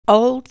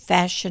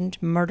Old-fashioned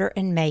murder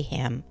and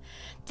mayhem.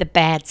 The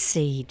bad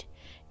seed.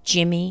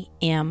 Jimmie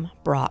M.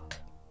 Brock.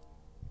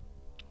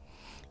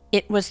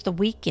 It was the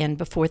weekend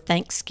before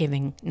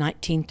Thanksgiving,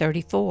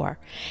 1934,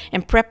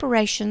 and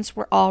preparations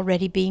were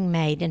already being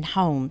made in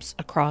homes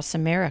across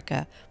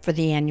America for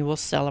the annual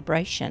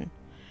celebration.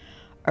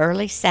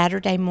 Early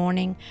Saturday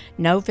morning,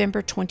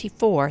 November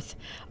 24th,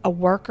 a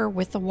worker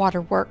with the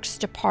Waterworks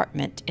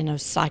Department in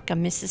Osaka,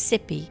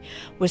 Mississippi,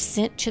 was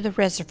sent to the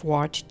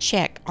reservoir to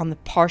check on the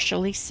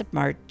partially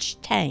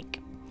submerged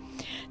tank.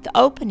 The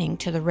opening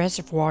to the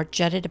reservoir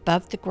jutted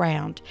above the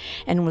ground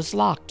and was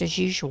locked as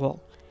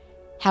usual.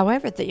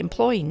 However, the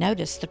employee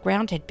noticed the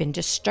ground had been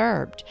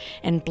disturbed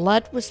and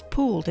blood was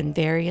pooled in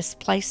various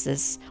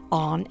places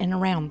on and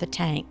around the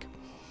tank.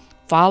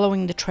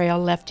 Following the trail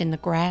left in the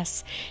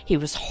grass, he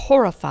was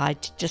horrified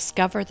to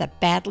discover the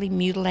badly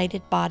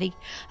mutilated body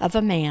of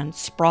a man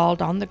sprawled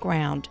on the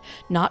ground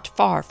not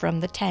far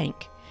from the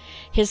tank.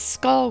 His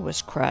skull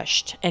was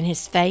crushed, and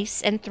his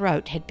face and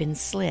throat had been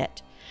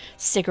slit.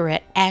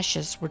 Cigarette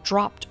ashes were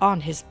dropped on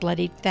his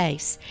bloodied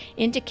face,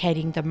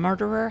 indicating the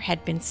murderer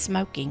had been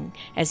smoking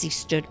as he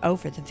stood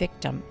over the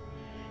victim.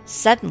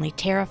 Suddenly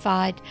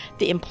terrified,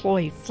 the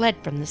employee fled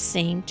from the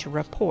scene to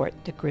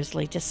report the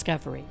grisly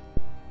discovery.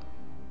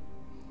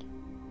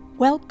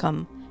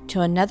 Welcome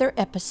to another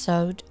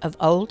episode of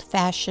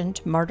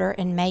Old-Fashioned Murder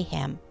and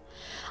Mayhem.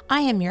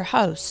 I am your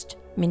host,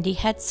 Mindy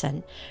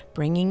Hudson,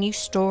 bringing you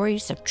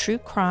stories of true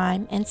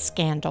crime and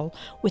scandal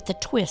with a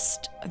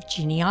twist of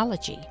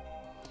genealogy.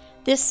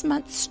 This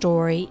month's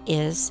story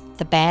is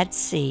The Bad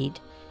Seed,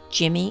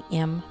 Jimmie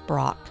M.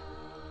 Brock.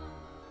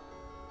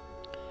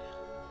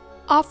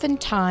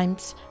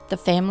 Oftentimes, the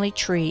family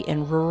tree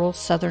in rural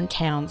southern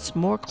towns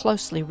more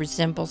closely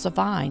resembles a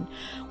vine,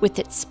 with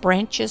its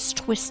branches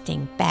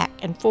twisting back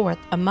and forth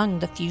among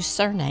the few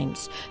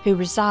surnames who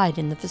reside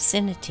in the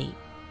vicinity.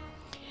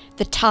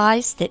 The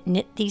ties that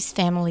knit these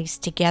families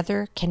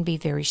together can be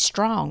very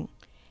strong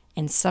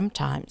and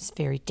sometimes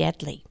very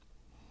deadly.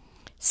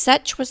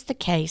 Such was the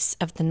case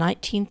of the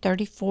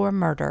 1934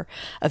 murder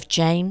of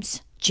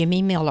James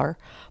Jimmie Miller,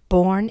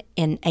 born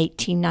in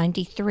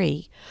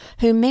 1893,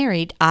 who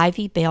married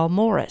Ivy Bell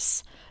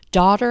Morris,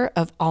 daughter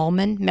of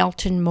Almond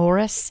Melton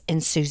Morris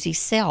and Susie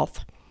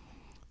Self.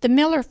 The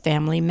Miller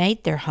family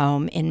made their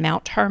home in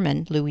Mount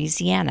Hermon,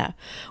 Louisiana,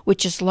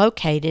 which is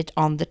located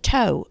on the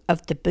toe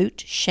of the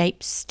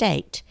boot-shaped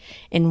state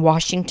in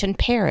Washington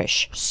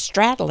Parish,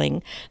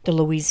 straddling the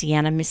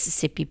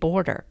Louisiana-Mississippi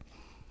border.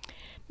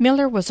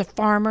 Miller was a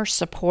farmer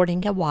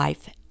supporting a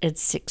wife and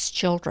 6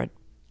 children.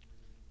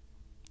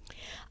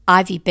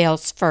 Ivy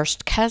Bell's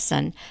first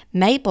cousin,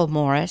 Mabel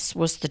Morris,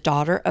 was the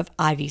daughter of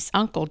Ivy's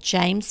uncle,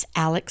 James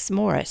Alex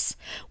Morris,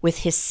 with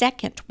his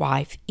second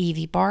wife,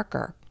 Evie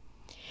Barker.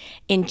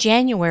 In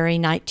January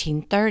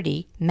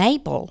 1930,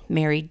 Mabel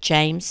married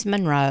James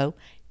Monroe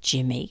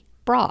Jimmie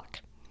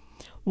Brock,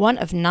 one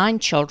of 9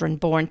 children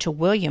born to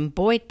William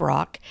Boyd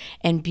Brock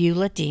and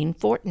Beulah Dean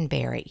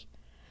Fortenberry.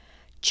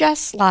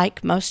 Just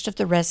like most of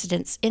the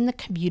residents in the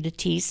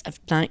communities of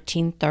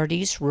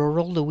 1930s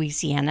rural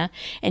Louisiana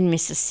and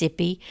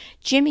Mississippi,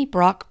 Jimmie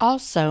Brock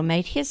also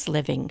made his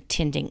living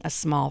tending a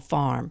small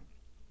farm.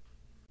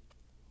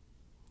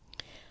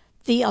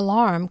 The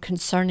alarm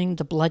concerning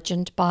the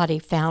bludgeoned body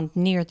found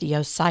near the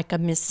Osaka,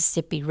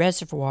 Mississippi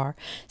reservoir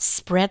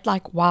spread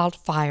like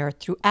wildfire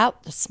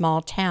throughout the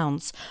small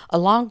towns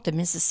along the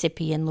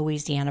Mississippi and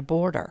Louisiana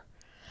border.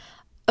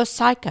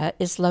 Osaka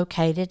is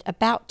located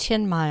about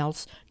 10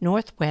 miles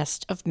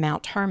northwest of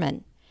Mount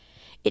Hermon.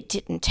 It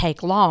didn't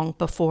take long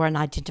before an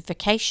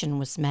identification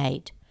was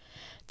made.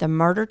 The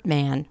murdered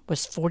man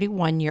was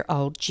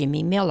 41-year-old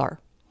Jimmie Miller.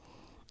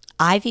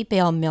 Ivy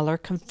Bell Miller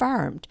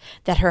confirmed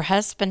that her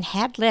husband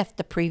had left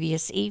the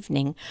previous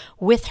evening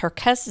with her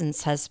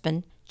cousin's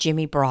husband,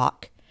 Jimmie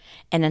Brock,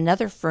 and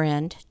another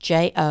friend,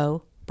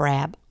 J.O.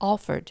 Brab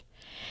Alford,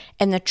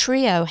 and the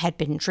trio had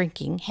been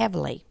drinking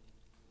heavily.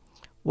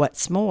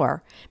 What's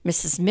more,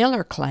 Mrs.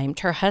 Miller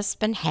claimed her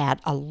husband had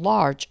a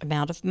large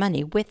amount of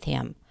money with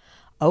him,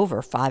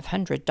 over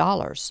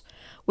 $500,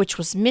 which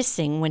was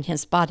missing when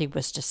his body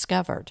was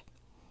discovered.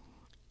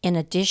 In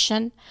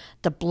addition,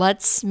 the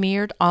blood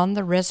smeared on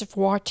the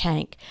reservoir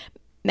tank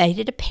made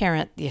it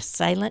apparent the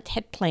assailant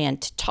had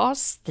planned to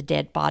toss the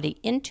dead body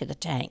into the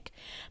tank,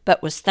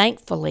 but was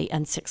thankfully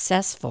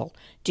unsuccessful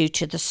due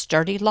to the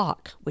sturdy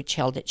lock which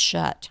held it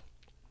shut.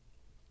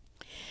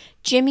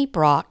 Jimmie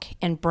Brock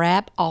and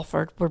Brab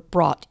Alford were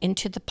brought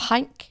into the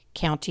Pike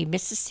County,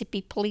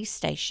 Mississippi police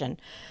station.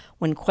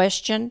 When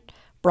questioned,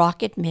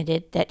 Brock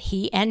admitted that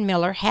he and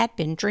Miller had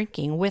been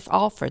drinking with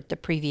Alford the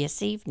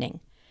previous evening.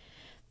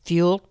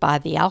 Fueled by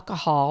the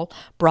alcohol,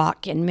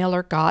 Brock and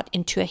Miller got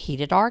into a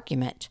heated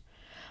argument.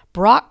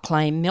 Brock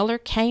claimed Miller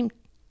came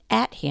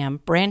at him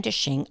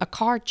brandishing a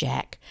car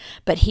jack,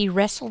 but he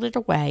wrestled it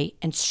away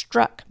and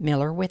struck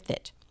Miller with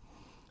it.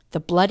 The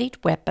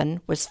bloodied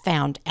weapon was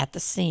found at the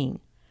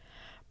scene.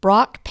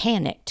 Brock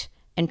panicked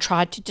and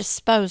tried to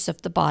dispose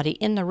of the body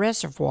in the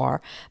reservoir,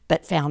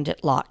 but found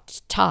it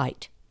locked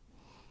tight.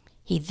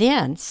 He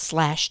then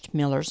slashed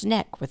Miller's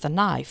neck with a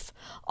knife,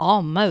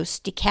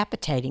 almost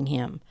decapitating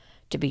him.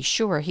 To be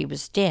sure, he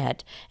was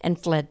dead and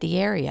fled the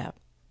area.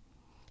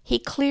 He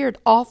cleared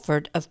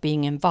Alford of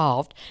being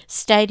involved,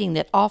 stating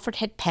that Alford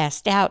had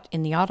passed out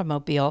in the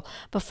automobile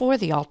before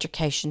the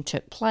altercation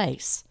took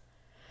place.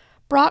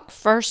 Brock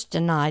first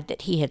denied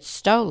that he had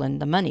stolen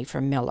the money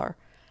from Miller,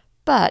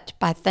 but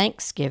by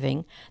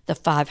Thanksgiving, the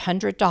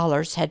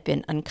 $500 had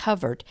been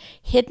uncovered,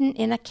 hidden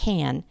in a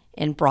can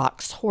in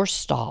Brock's horse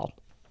stall.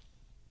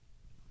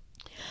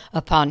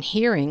 Upon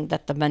hearing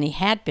that the money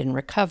had been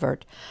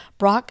recovered,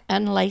 Brock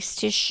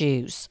unlaced his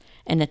shoes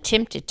and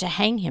attempted to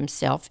hang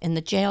himself in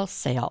the jail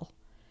cell.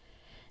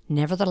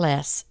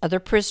 Nevertheless, other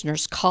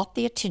prisoners caught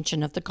the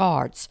attention of the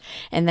guards,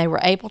 and they were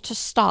able to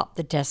stop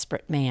the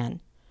desperate man.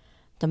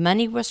 The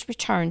money was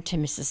returned to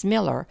Mrs.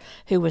 Miller,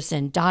 who was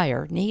in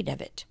dire need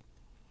of it.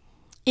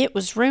 It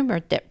was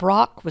rumored that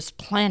Brock was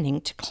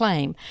planning to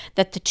claim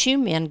that the two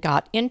men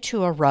got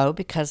into a row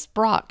because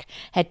Brock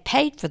had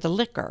paid for the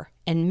liquor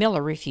and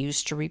Miller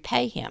refused to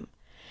repay him.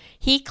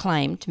 He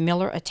claimed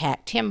Miller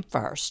attacked him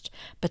first,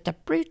 but the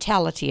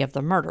brutality of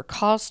the murder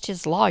caused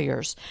his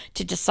lawyers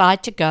to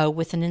decide to go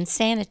with an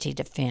insanity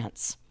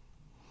defense.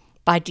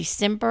 By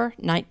December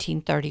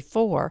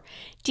 1934,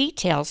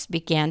 details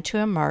began to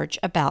emerge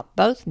about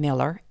both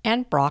Miller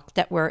and Brock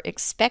that were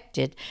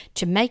expected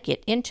to make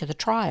it into the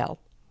trial.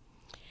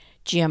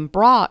 Jim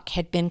Brock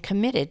had been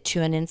committed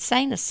to an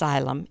insane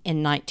asylum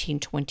in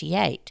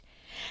 1928.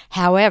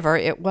 However,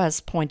 it was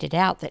pointed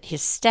out that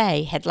his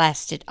stay had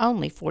lasted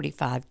only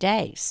 45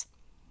 days.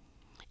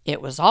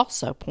 It was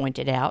also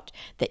pointed out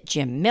that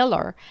Jim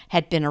Miller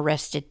had been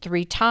arrested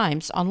 3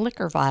 times on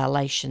liquor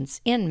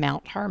violations in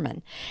Mount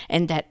Hermon,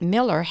 and that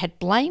Miller had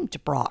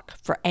blamed Brock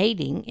for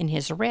aiding in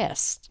his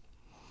arrest.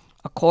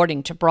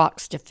 According to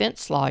Brock's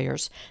defense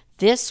lawyers,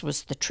 this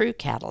was the true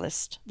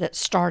catalyst that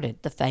started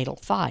the fatal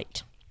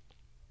fight.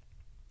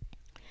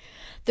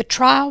 The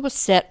trial was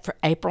set for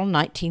April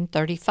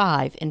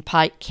 1935 in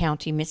Pike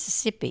County,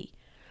 Mississippi.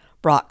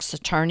 Brock's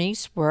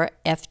attorneys were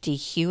F.D.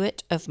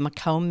 Hewitt of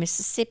Macomb,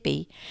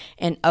 Mississippi,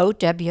 and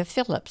O.W.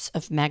 Phillips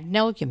of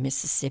Magnolia,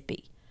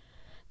 Mississippi.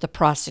 The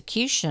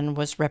prosecution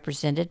was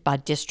represented by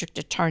District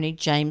Attorney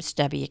James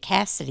W.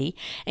 Cassidy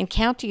and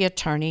County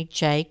Attorney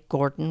J.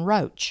 Gordon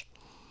Roach.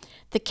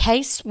 The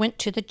case went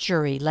to the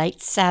jury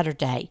late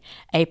Saturday,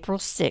 April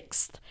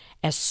 6th,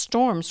 as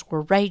storms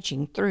were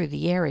raging through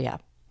the area.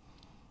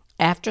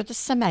 After the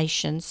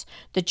summations,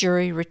 the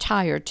jury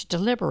retired to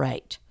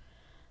deliberate.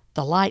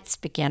 The lights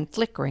began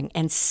flickering,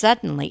 and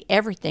suddenly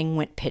everything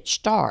went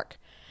pitch dark.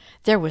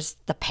 There was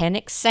the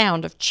panicked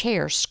sound of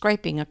chairs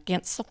scraping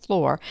against the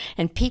floor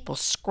and people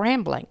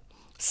scrambling.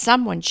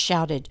 Someone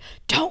shouted,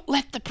 "Don't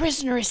let the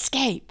prisoner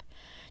escape!"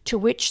 To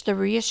which the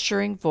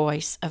reassuring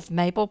voice of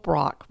Mabel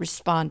Brock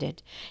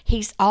responded,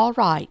 "He's all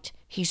right.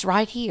 He's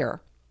right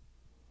here."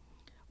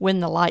 When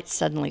the light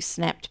suddenly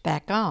snapped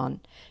back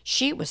on,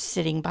 she was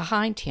sitting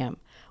behind him,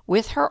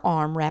 with her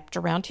arm wrapped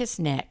around his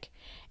neck,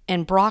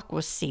 and Brock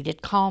was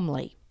seated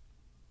calmly.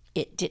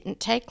 It didn't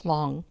take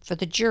long for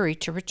the jury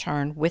to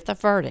return with a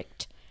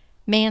verdict: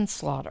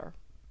 manslaughter.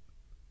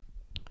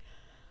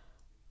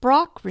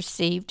 Brock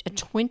received a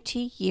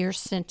 20-year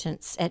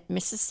sentence at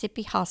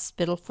Mississippi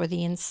Hospital for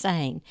the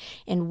Insane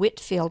in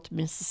Whitfield,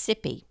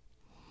 Mississippi.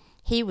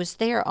 He was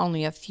there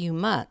only a few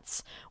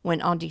months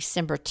when on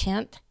December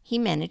 10th he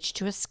managed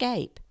to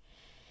escape.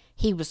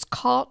 He was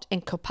caught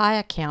in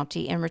Copiah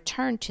County and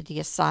returned to the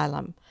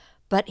asylum,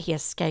 but he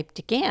escaped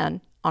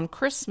again on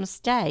Christmas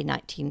Day,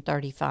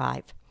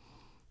 1935.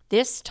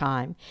 This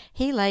time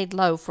he laid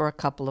low for a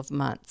couple of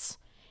months.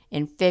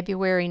 In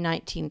February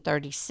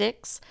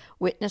 1936,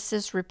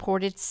 witnesses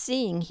reported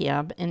seeing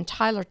him in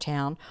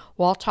Tylertown,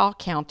 Walton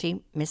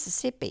County,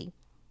 Mississippi.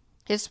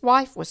 His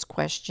wife was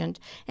questioned,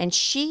 and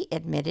she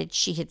admitted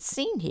she had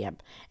seen him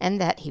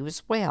and that he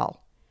was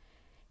well.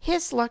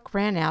 His luck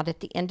ran out at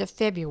the end of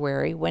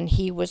February when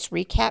he was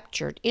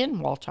recaptured in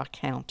Walton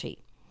County.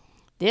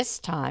 This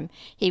time,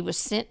 he was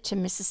sent to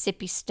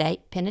Mississippi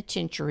State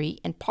Penitentiary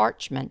in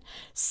Parchman,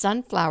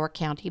 Sunflower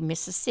County,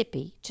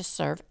 Mississippi, to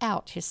serve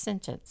out his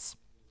sentence.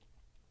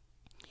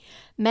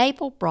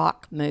 Mabel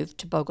Brock moved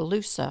to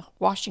Bogalusa,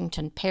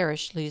 Washington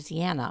Parish,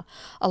 Louisiana,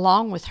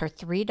 along with her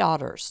 3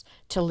 daughters,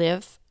 to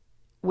live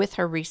with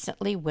her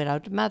recently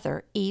widowed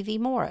mother, Evie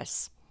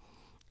Morris.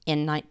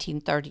 In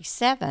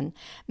 1937,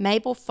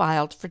 Mabel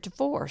filed for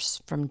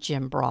divorce from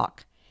Jim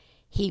Brock.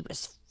 He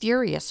was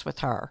furious with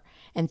her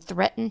and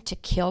threatened to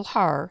kill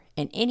her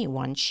and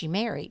anyone she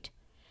married.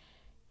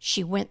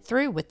 She went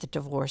through with the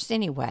divorce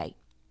anyway.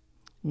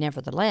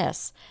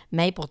 Nevertheless,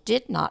 Mabel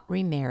did not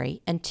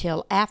remarry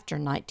until after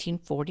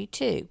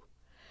 1942,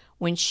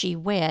 when she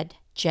wed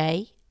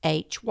J.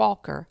 H.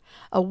 Walker,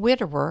 a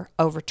widower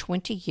over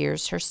 20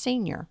 years her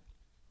senior.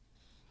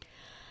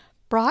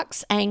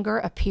 Brock's anger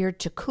appeared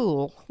to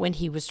cool when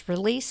he was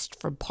released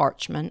from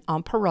Parchman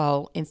on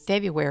parole in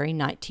February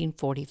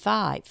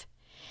 1945.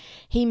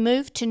 He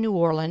moved to New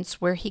Orleans,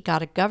 where he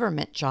got a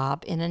government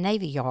job in a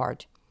Navy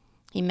yard.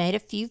 He made a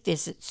few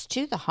visits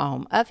to the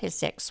home of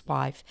his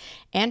ex-wife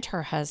and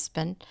her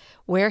husband,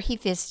 where he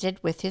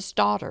visited with his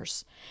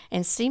daughters,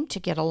 and seemed to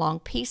get along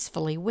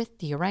peacefully with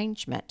the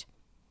arrangement.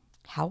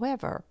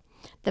 However,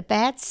 the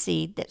bad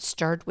seed that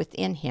stirred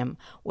within him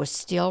was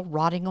still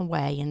rotting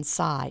away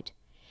inside.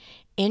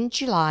 In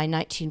July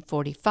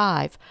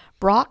 1945,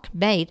 Brock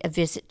made a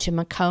visit to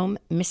Macomb,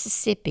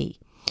 Mississippi,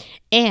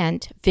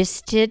 and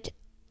visited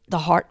the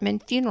Hartman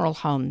Funeral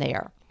Home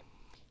there.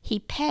 He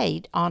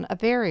paid on a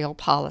burial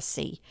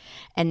policy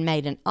and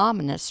made an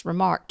ominous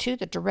remark to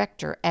the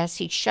director as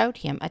he showed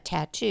him a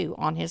tattoo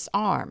on his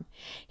arm.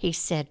 He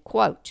said,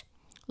 quote,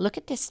 "Look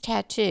at this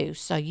tattoo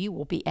so you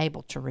will be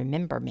able to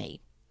remember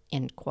me,"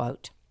 end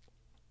quote.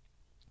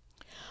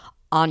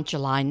 On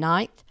July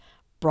 9th,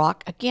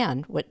 Brock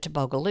again went to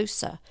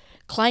Bogalusa,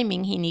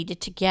 claiming he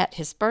needed to get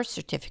his birth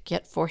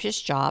certificate for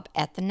his job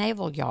at the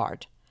Naval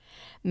Yard.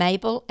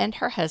 Mabel and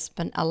her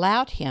husband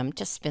allowed him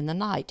to spend the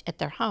night at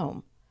their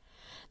home.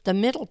 The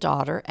middle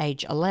daughter,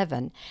 age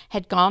 11,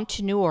 had gone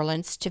to New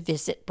Orleans to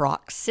visit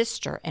Brock's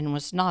sister and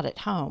was not at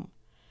home.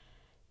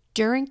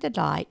 During the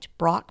night,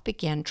 Brock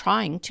began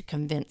trying to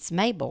convince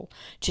Mabel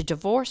to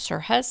divorce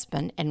her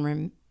husband and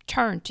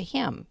return to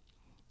him.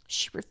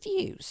 She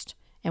refused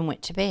and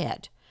went to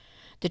bed.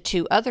 The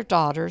two other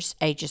daughters,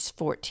 ages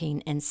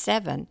 14 and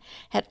 7,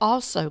 had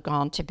also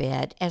gone to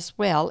bed, as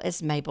well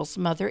as Mabel's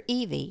mother,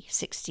 Evie,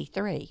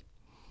 63.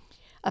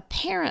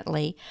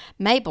 Apparently,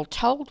 Mabel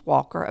told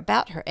Walker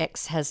about her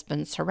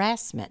ex-husband's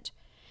harassment.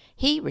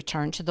 He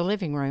returned to the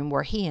living room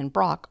where he and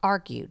Brock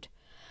argued.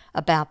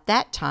 About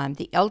that time,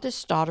 the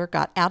eldest daughter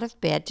got out of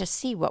bed to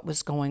see what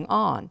was going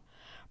on.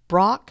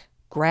 Brock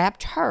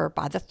grabbed her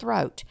by the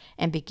throat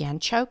and began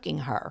choking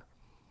her.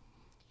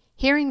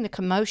 Hearing the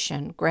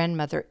commotion,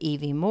 grandmother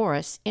Evie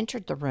Morris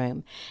entered the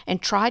room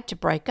and tried to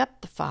break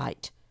up the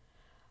fight.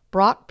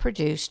 Brock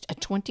produced a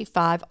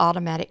 .25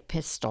 automatic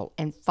pistol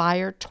and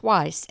fired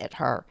twice at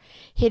her,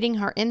 hitting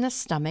her in the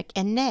stomach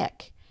and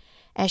neck.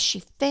 As she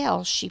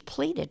fell, she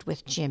pleaded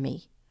with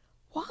Jimmie.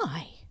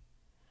 Why?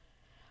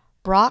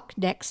 Brock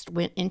next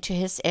went into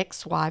his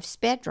ex-wife's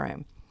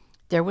bedroom.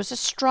 There was a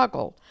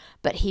struggle,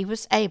 but he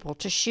was able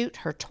to shoot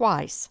her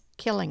twice,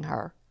 killing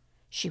her.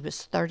 She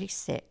was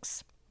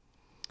 36.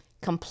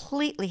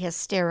 Completely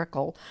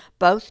hysterical,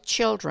 both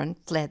children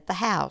fled the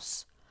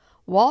house.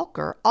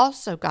 Walker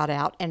also got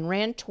out and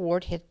ran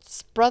toward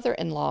his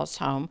brother-in-law's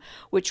home,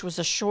 which was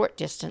a short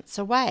distance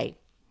away.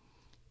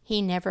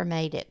 He never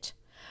made it.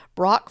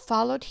 Brock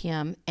followed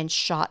him and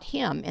shot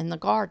him in the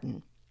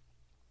garden.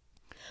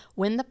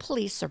 When the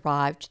police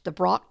arrived, the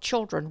Brock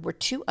children were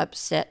too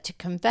upset to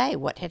convey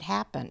what had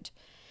happened.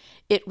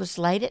 It was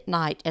late at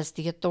night as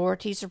the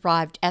authorities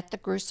arrived at the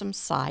gruesome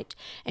site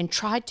and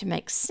tried to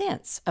make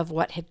sense of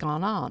what had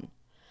gone on.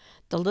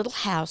 The little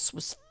house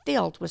was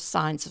filled with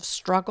signs of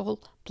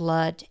struggle,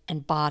 blood,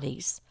 and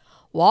bodies.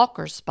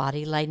 Walker's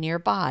body lay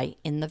nearby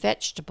in the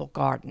vegetable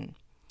garden.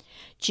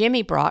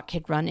 Jimmie Brock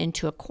had run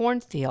into a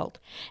cornfield,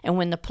 and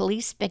when the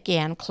police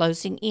began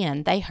closing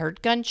in, they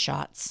heard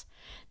gunshots.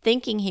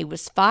 Thinking he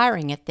was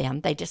firing at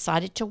them, they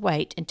decided to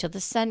wait until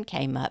the sun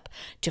came up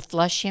to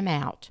flush him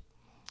out.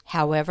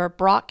 However,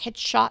 Brock had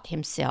shot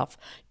himself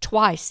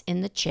twice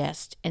in the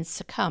chest and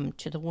succumbed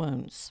to the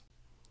wounds.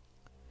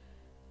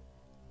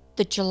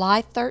 The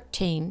July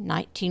 13,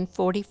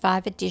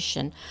 1945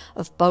 edition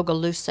of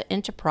Bogalusa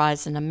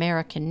Enterprise, an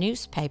American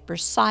newspaper,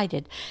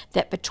 cited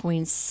that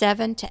between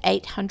 700 to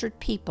 800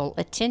 people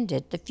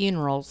attended the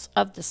funerals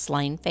of the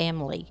slain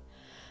family.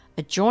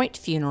 A joint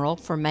funeral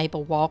for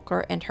Mabel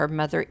Walker and her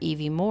mother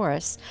Evie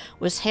Morris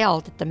was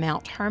held at the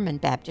Mount Hermon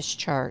Baptist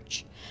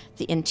Church.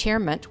 The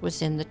interment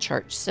was in the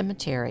church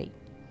cemetery.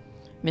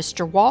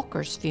 Mr.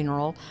 Walker's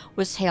funeral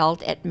was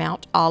held at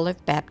Mount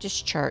Olive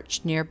Baptist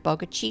Church near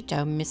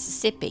Bogachito,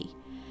 Mississippi.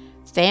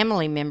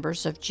 Family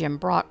members of Jim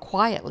Brock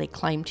quietly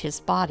claimed his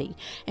body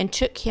and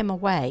took him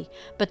away,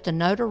 but the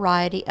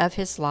notoriety of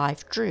his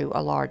life drew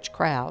a large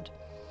crowd.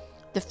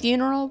 The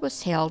funeral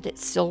was held at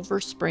Silver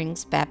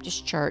Springs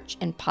Baptist Church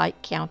in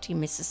Pike County,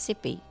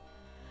 Mississippi.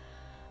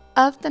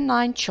 Of the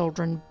 9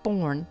 children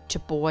born to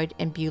Boyd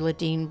and Beulah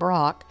Dean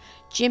Brock,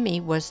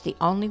 Jimmie was the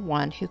only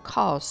one who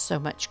caused so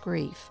much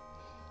grief.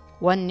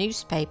 One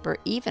newspaper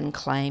even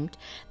claimed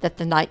that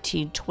the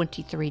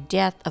 1923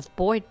 death of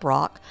Boyd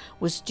Brock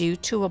was due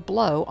to a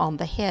blow on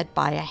the head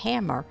by a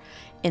hammer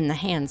in the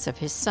hands of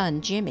his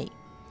son Jimmie.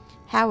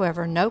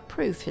 However, no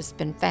proof has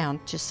been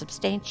found to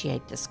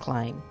substantiate this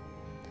claim.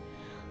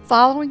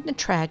 Following the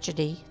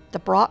tragedy, the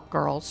Brock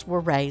girls were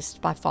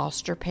raised by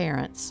foster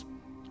parents,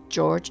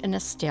 George and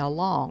Estelle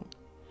Long.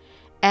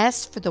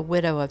 As for the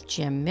widow of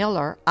Jim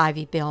Miller,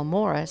 Ivy Bell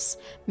Morris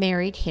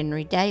married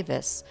Henry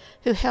Davis,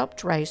 who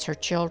helped raise her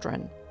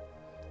children.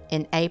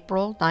 In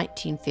April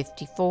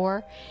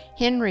 1954,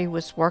 Henry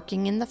was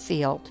working in the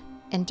field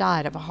and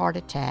died of a heart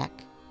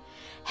attack.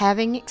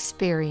 Having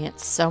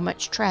experienced so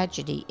much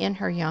tragedy in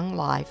her young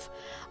life,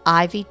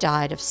 Ivy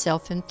died of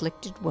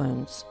self-inflicted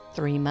wounds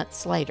 3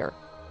 months later.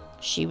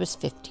 She was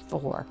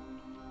 54.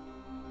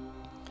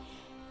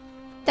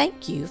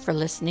 Thank you for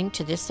listening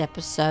to this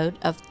episode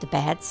of The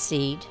Bad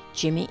Seed,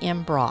 Jimmie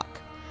M.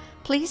 Brock.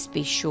 Please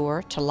be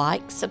sure to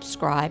like,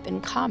 subscribe,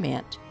 and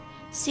comment.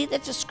 See the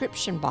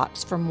description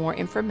box for more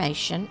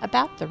information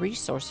about the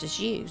resources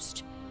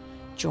used.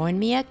 Join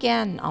me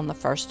again on the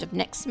 1st of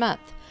next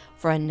month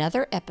for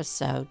another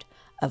episode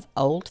of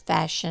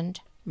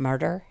Old-Fashioned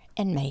Murder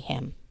and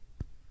Mayhem.